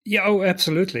 Yeah. Oh,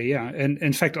 absolutely. Yeah. And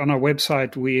in fact, on our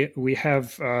website, we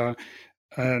have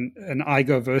an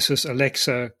Igo versus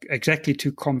Alexa, exactly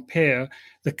to compare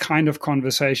the kind of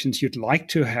conversations you'd like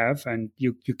to have, and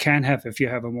you can have if you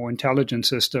have a more intelligent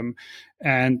system,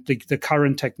 and the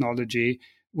current technology,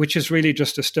 which is really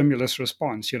just a stimulus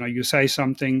response. You say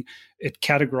something, it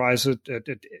categorizes it,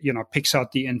 it picks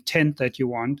out the intent that you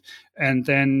want, and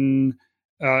then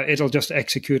it'll just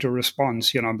execute a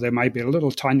response. There might be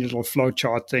a tiny little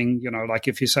flowchart thing, like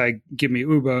if you say, give me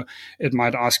Uber, it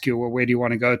might ask you, well, where do you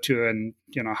want to go to? And,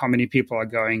 how many people are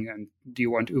going, and do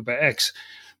you want Uber X?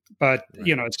 But, right.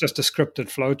 It's just a scripted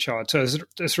flowchart. So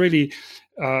it's really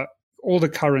all the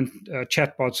current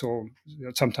chatbots, or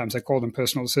sometimes they call them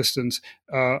personal assistants,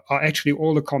 are actually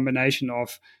all a combination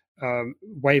of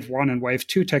wave 1 and wave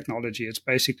 2 technology. It's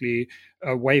basically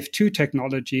a wave 2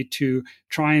 technology to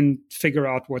try and figure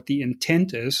out what the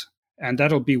intent is, and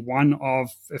that'll be one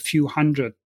of a few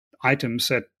hundred items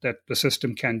that the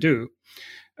system can do.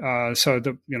 So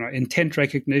the intent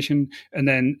recognition, and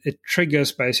then it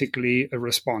triggers basically a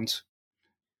response,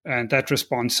 and that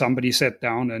response somebody sat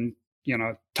down and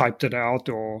typed it out,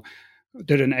 or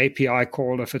did an API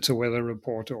call if it's a weather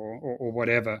report, or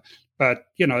whatever. But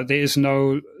there's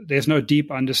no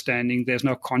deep understanding, there's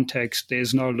no context,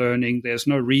 there's no learning, there's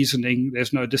no reasoning,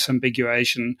 there's no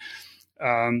disambiguation.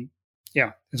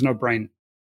 There's no brain.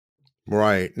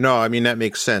 Right. No, I mean, that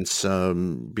makes sense,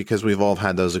 because we've all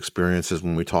had those experiences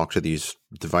when we talk to these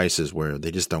devices where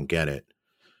they just don't get it.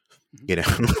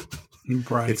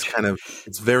 Right.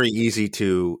 It's very easy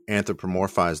to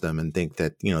anthropomorphize them and think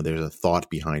that, there's a thought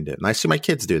behind it. And I see my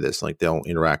kids do this, like they'll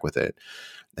interact with it.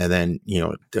 And then,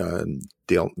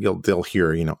 they'll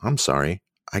hear, I'm sorry,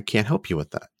 I can't help you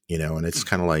with that, and it's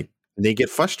kind of like they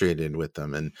get frustrated with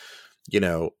them. And,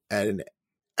 and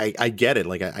I get it.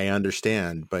 Like, I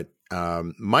understand. But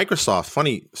Microsoft,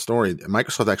 funny story,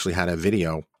 Microsoft actually had a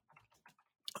video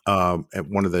at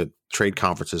one of the trade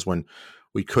conferences when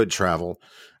we could travel,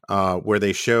 where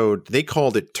they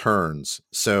called it turns.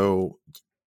 So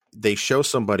they show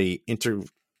somebody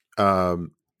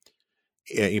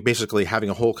basically having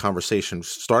a whole conversation,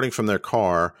 starting from their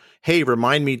car. Hey,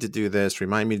 remind me to do this,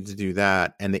 remind me to do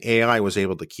that. And the AI was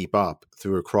able to keep up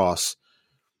across,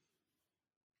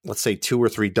 let's say, 2 or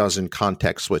 3 dozen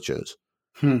context switches.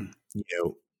 And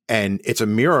it's a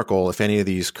miracle if any of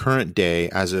these current day,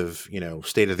 as of,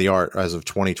 state of the art, as of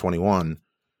 2021,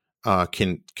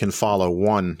 can follow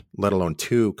 1, let alone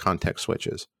 2 context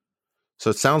switches. So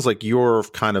it sounds like you're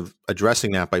kind of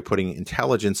addressing that by putting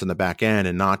intelligence in the back end,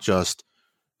 and not just,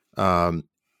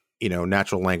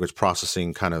 natural language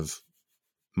processing kind of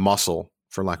muscle,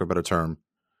 for lack of a better term.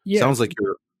 Yeah. Sounds like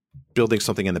you're building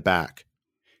something in the back.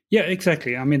 Yeah,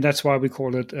 exactly. I mean, that's why we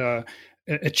call it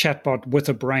a chatbot with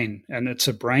a brain, and it's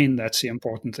a brain that's the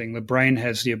important thing. The brain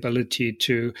has the ability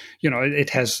to, it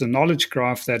has the knowledge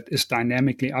graph that is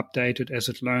dynamically updated as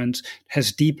it learns, it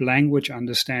has deep language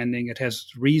understanding, it has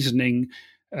reasoning,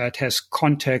 it has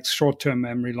context, short-term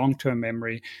memory, long-term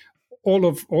memory. All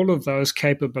of those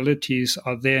capabilities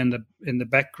are there in the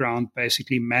background,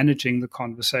 basically managing the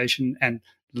conversation and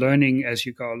learning as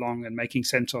you go along and making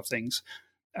sense of things.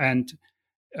 And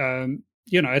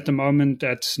at the moment,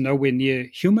 that's nowhere near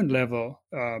human level,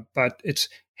 but it's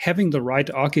having the right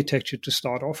architecture to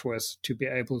start off with to be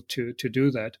able to do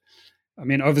that. I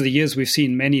mean, over the years, we've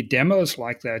seen many demos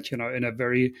like that, in a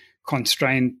very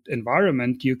constrained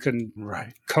environment. You can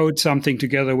code something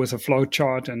together with a flow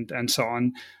chart and so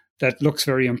on. That looks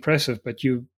very impressive, but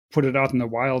you put it out in the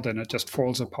wild and it just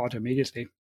falls apart immediately.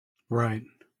 Right.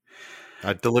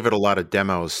 I delivered a lot of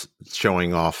demos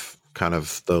showing off kind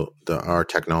of our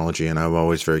technology, and I'm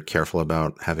always very careful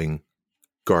about having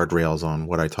guardrails on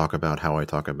what I talk about, how I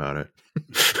talk about it,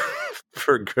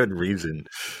 for good reason.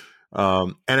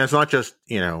 And it's not just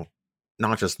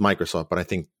Microsoft, but I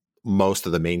think most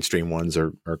of the mainstream ones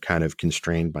are kind of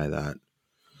constrained by that.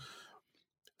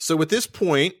 So at this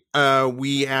point,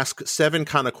 we ask 7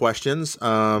 kind of questions,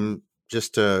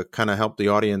 just to kind of help the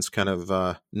audience kind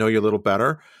of know you a little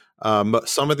better.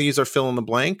 Some of these are fill in the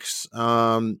blanks.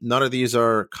 None of these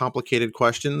are complicated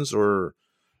questions or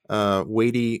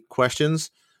weighty questions.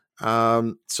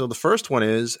 So the first one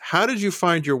is, how did you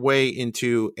find your way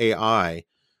into AI?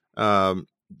 Was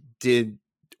it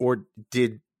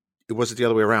the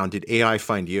other way around? Did AI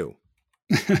find you?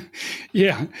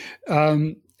 Yeah.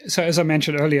 So as I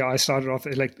mentioned earlier, I started off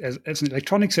as an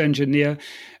electronics engineer,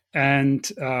 and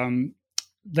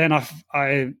then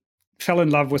I fell in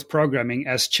love with programming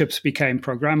as chips became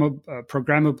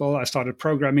programmable. I started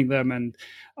programming them, and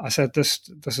I said, this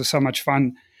is so much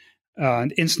fun.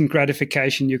 And instant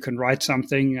gratification, you can write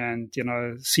something and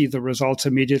see the results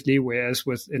immediately, whereas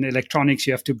in electronics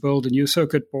you have to build a new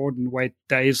circuit board and wait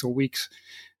days or weeks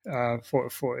for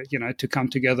to come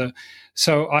together.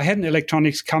 So I had an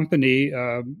electronics company,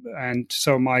 and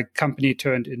so my company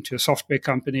turned into a software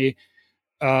company,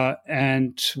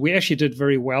 and we actually did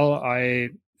very well. I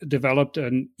developed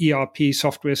an ERP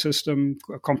software system,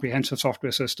 a comprehensive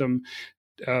software system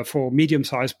for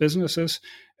medium-sized businesses,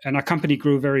 and our company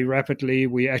grew very rapidly.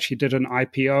 We actually did an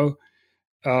IPO,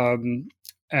 and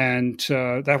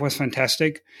that was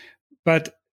fantastic.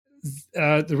 But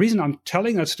the reason I'm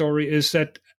telling that story is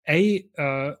that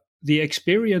the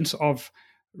experience of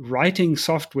writing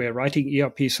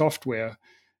ERP software,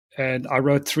 and I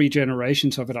wrote 3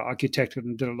 generations of it. I architected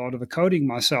and did a lot of the coding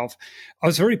myself. I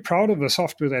was very proud of the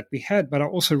software that we had, but I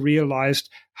also realized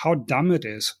how dumb it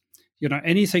is.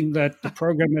 Anything that the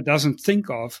programmer doesn't think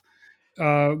of,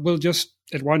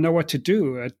 it won't know what to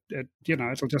do.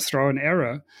 It'll just throw an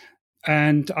error.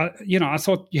 And I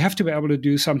thought you have to be able to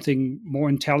do something more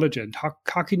intelligent.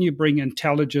 How can you bring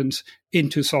intelligence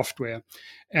into software?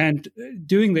 And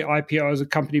doing the IPO as a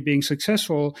company being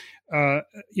successful,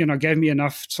 gave me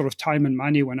enough sort of time and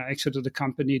money when I exited the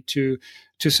company to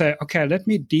say, okay, let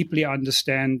me deeply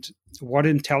understand what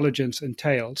intelligence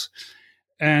entails.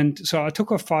 And so I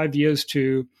took off 5 years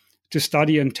to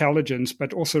study intelligence,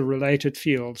 but also related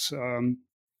fields.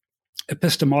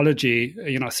 Epistemology,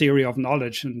 theory of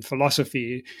knowledge and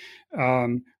philosophy,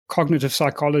 cognitive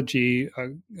psychology,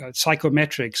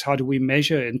 psychometrics, how do we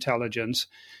measure intelligence?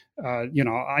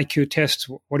 IQ tests,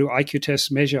 what do IQ tests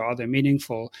measure? Are they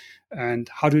meaningful? And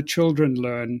how do children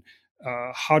learn?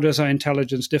 How does our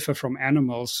intelligence differ from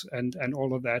animals and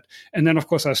all of that? And then, of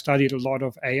course, I studied a lot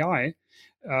of AI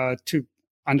to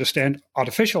understand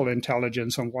artificial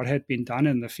intelligence and what had been done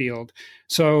in the field.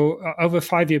 So over a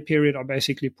 5-year period, I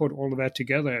basically put all of that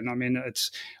together. And I mean,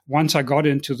 it's once I got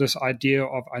into this idea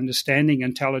of understanding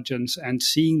intelligence and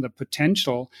seeing the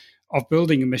potential of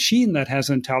building a machine that has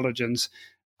intelligence,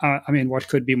 what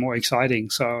could be more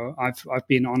exciting? So I've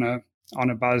been on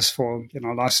a buzz for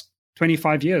last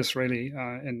 25 years really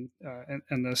in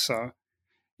this. I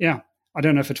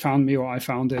don't know if it found me or I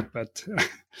found it, but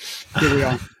here we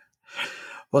are.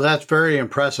 Well, that's very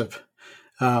impressive.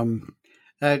 I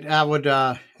would,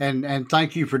 and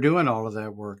thank you for doing all of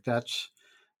that work. That's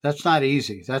not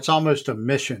easy. That's almost a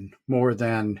mission more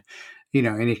than,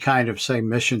 any kind of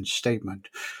mission statement.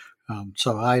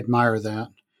 So I admire that.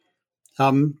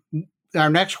 Our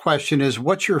next question is,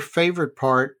 what's your favorite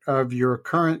part of your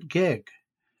current gig?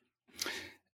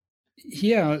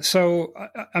 Yeah, so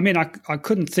I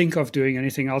couldn't think of doing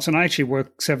anything else, and I actually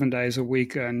work 7 days a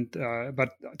week.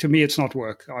 But to me, it's not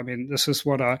work. I mean, this is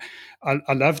what I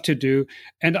love to do,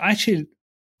 and actually,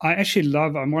 I actually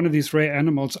I'm one of these rare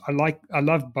animals. I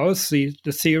love both the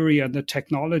theory and the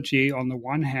technology on the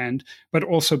one hand, but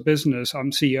also business. I'm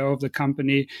CEO of the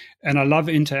company and I love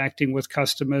interacting with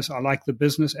customers. I like the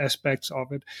business aspects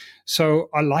of it. So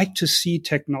I like to see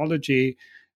technology,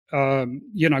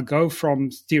 go from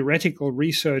theoretical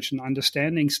research and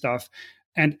understanding stuff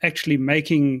and actually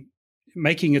making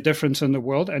a difference in the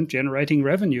world and generating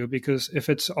revenue, because if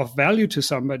it's of value to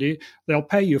somebody, they'll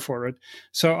pay you for it.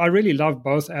 So I really love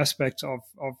both aspects of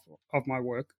my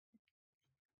work.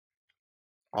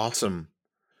 Awesome.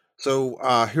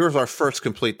 So here's our first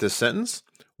complete this sentence.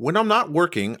 When I'm not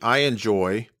working, I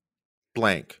enjoy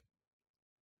blank.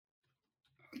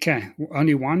 Okay,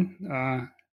 only one.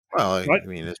 Well, I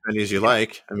mean, as many as you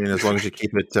like. I mean, as long as you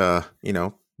keep it,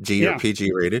 G or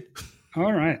PG rated.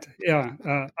 All right. Yeah.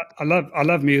 I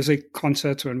love music,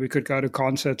 concerts. When we could go to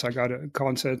concerts, I go to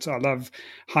concerts. I love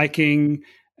hiking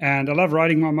and I love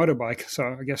riding my motorbike.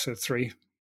 So I guess it's 3.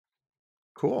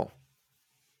 Cool.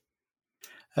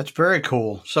 That's very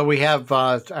cool. So we have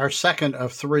our second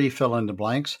of 3 fill in the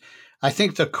blanks. I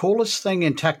think the coolest thing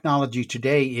in technology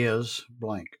today is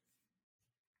blank.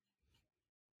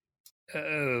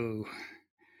 Oh,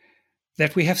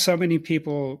 that we have so many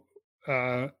people,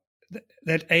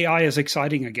 that AI is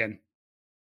exciting again.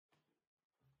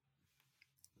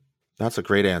 That's a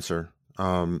great answer.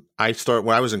 When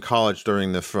I was in college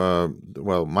during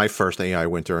my first AI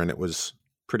winter, and it was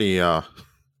pretty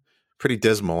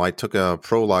dismal. I took a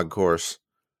Prolog course,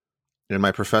 and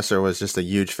my professor was just a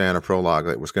huge fan of Prolog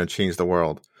that was going to change the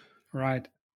world. Right.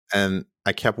 And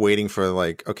I kept waiting for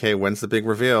okay, when's the big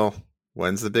reveal?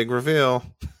 When's the big reveal?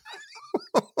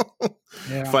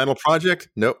 Yeah. Final project?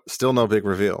 Nope, still no big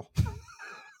reveal.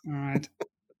 All right.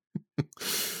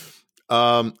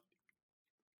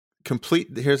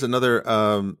 Here's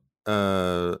another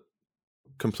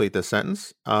complete the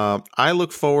sentence. I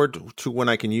look forward to when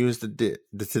I can use the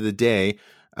day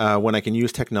when I can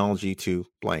use technology to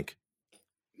blank.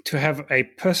 To have a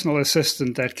personal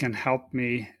assistant that can help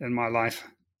me in my life.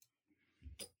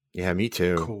 Yeah, me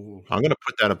too. Cool. I'm going to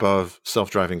put that above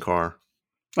self-driving car.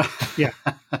 Yeah,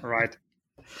 right.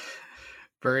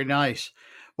 Very nice.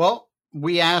 Well,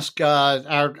 we ask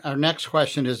our next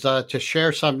question is to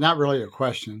share some, not really a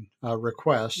question, a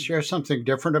request, share something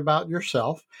different about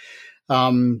yourself.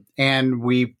 And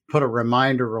we put a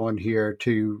reminder on here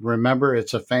to remember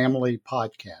it's a family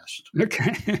podcast.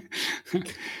 Okay.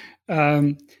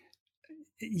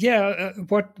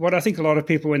 What I think a lot of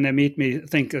people when they meet me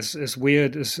think is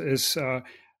weird is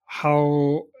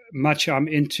how much I'm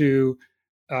into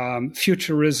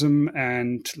futurism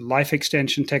and life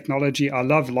extension technology. I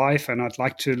love life and I'd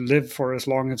like to live for as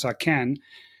long as I can.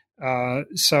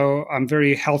 So I'm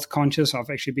very health conscious. I've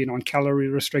actually been on calorie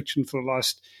restriction for the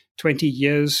last 20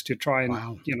 years to try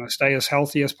and stay as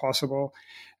healthy as possible.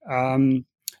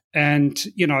 And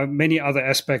many other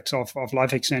aspects of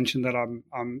life extension that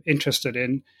I'm interested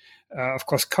in. Of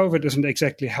course, COVID isn't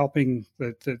exactly helping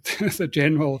the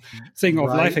general thing of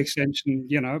life extension,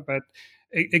 but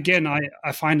again,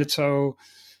 I find it so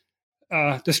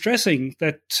distressing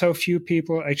that so few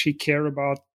people actually care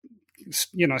about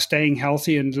staying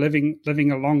healthy and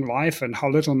living a long life, and how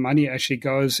little money actually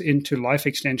goes into life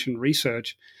extension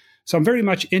research. So I'm very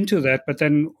much into that. But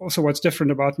then also what's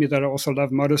different about me that I also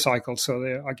love motorcycles. So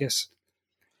there, I guess,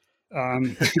 a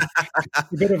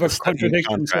bit of a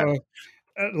contradiction. So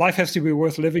life has to be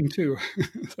worth living too.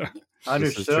 So.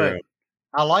 Understood.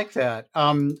 I like that.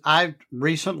 I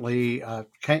recently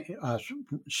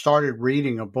started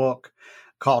reading a book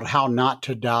called How Not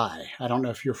to Die. I don't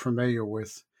know if you're familiar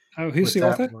with. Oh, who's the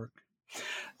author? Work.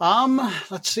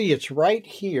 Let's see. It's right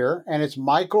here, and it's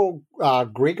Michael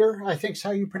Greger. I think is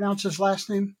how you pronounce his last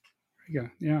name.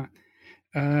 Yeah.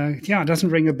 It doesn't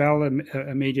ring a bell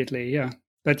immediately. Yeah,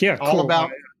 but yeah, all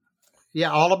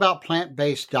about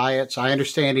plant-based diets. I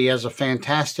understand he has a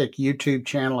fantastic YouTube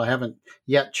channel. I haven't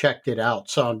yet checked it out,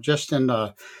 so I'm just in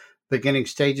the beginning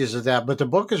stages of that. But the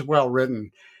book is well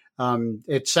written.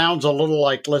 It sounds a little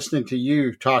like listening to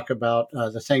you talk about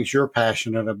the things you're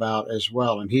passionate about as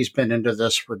well. And he's been into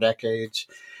this for decades,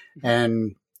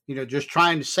 and just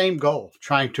same goal,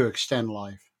 trying to extend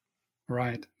life.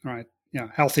 Right. Yeah,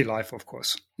 healthy life, of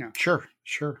course. Yeah, sure.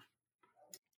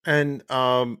 And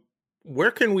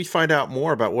where can we find out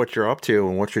more about what you're up to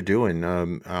and what you're doing?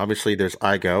 Obviously, there's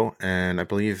iGo, and I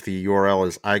believe the URL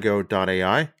is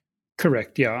iGo.ai.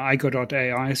 Correct. Yeah,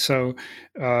 iGo.ai. So,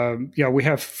 we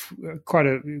have quite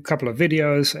a couple of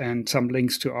videos and some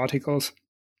links to articles.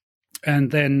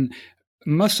 And then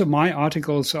most of my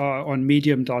articles are on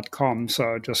medium.com.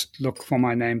 So just look for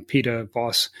my name, Peter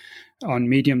Voss. on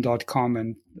medium.com,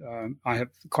 and I have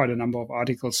quite a number of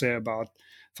articles there about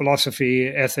philosophy,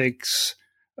 ethics,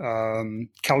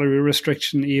 calorie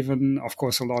restriction, even, of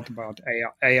course, a lot about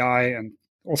AI and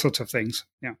all sorts of things.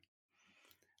 Yeah.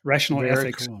 Rational Very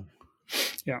ethics. Cool.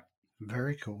 Yeah.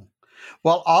 Very cool.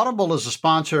 Well, Audible is a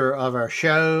sponsor of our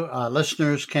show.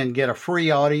 Listeners can get a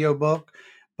free audiobook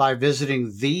by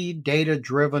visiting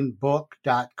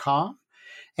thedatadrivenbook.com.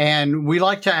 And we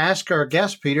like to ask our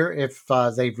guests, Peter, if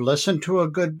they've listened to a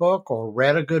good book or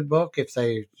read a good book, if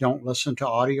they don't listen to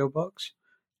audiobooks.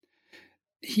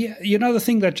 Yeah, the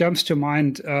thing that jumps to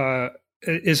mind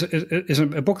is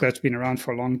a book that's been around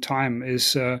for a long time,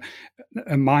 is The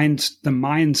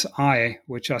Mind's Eye,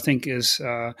 which I think is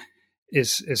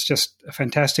just a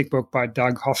fantastic book by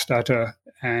Doug Hofstadter,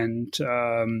 and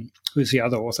who's the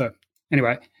other author?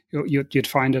 Anyway, you'd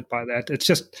find it by that. It's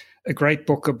just a great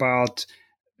book about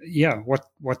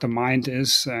what the mind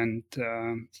is and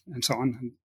so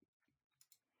on.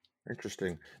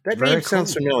 Interesting. That name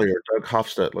sounds familiar. Doug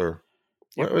Hofstadter.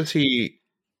 What was he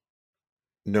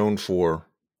known for?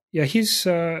 Yeah, he's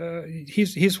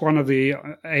one of the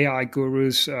AI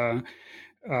gurus. I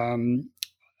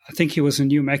think he was in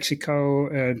New Mexico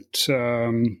at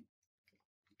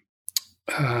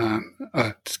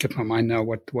skip my mind now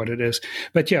what it is,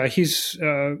 but yeah, he's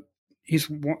a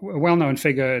well-known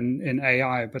figure in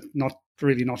AI, but not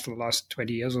for the last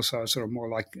 20 years or so. Sort of more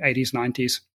like 80s,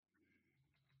 90s.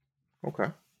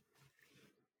 Okay,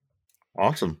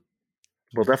 awesome.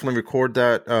 We'll definitely record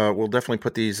that. We'll definitely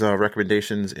put these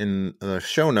recommendations in the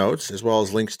show notes, as well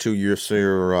as links to your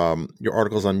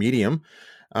articles on Medium.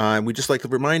 And we'd just like to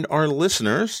remind our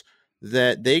listeners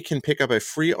that they can pick up a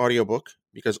free audiobook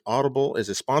because Audible is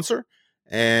a sponsor.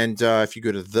 And if you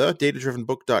go to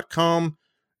thedatadrivenbook.com,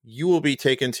 you will be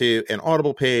taken to an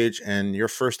Audible page, and your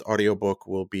first audiobook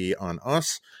will be on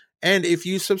us. And if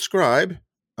you subscribe,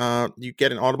 you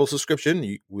get an Audible subscription.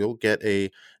 You will get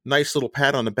a nice little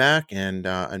pat on the back and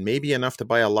maybe enough to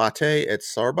buy a latte at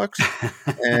Starbucks,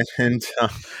 and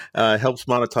helps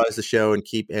monetize the show and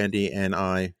keep Andy and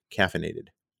I caffeinated.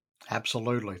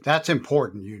 Absolutely. That's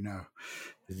important,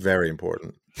 Very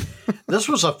important. This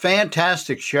was a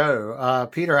fantastic show.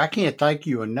 Peter, I can't thank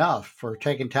you enough for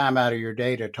taking time out of your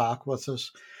day to talk with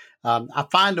us. I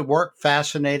find the work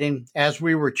fascinating. As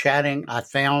we were chatting, I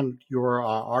found your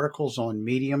articles on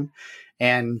Medium,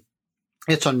 and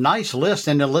it's a nice list.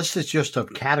 And the list is just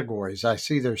of categories. I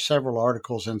see there's several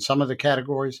articles in some of the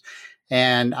categories,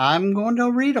 and I'm going to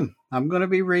read them. I'm going to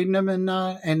be reading them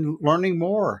and learning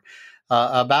more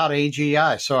about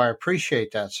AGI. So I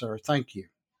appreciate that, sir. Thank you.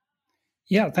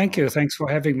 Yeah, thank you. Thanks for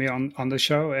having me on the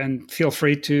show, and feel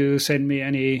free to send me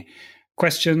any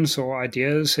questions or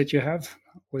ideas that you have.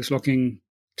 Always looking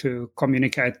to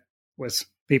communicate with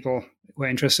people who are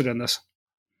interested in this.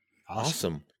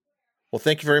 Awesome. Well,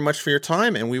 thank you very much for your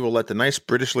time, and we will let the nice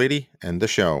British lady end the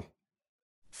show.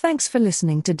 Thanks for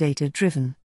listening to Data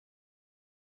Driven.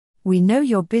 We know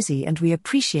you're busy and we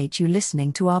appreciate you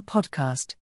listening to our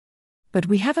podcast. But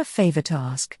we have a favor to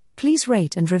ask. Please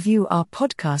rate and review our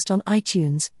podcast on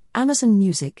iTunes, Amazon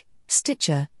Music,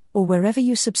 Stitcher, or wherever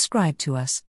you subscribe to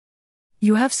us.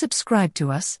 You have subscribed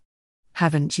to us,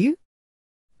 haven't you?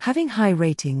 Having high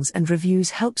ratings and reviews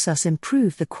helps us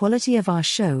improve the quality of our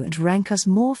show and rank us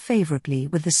more favorably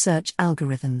with the search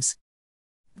algorithms.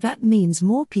 That means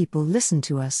more people listen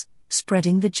to us,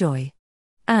 spreading the joy.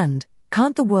 And,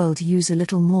 can't the world use a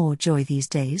little more joy these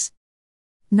days?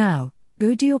 Now,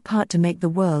 go do your part to make the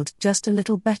world just a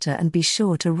little better, and be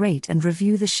sure to rate and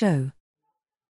review the show.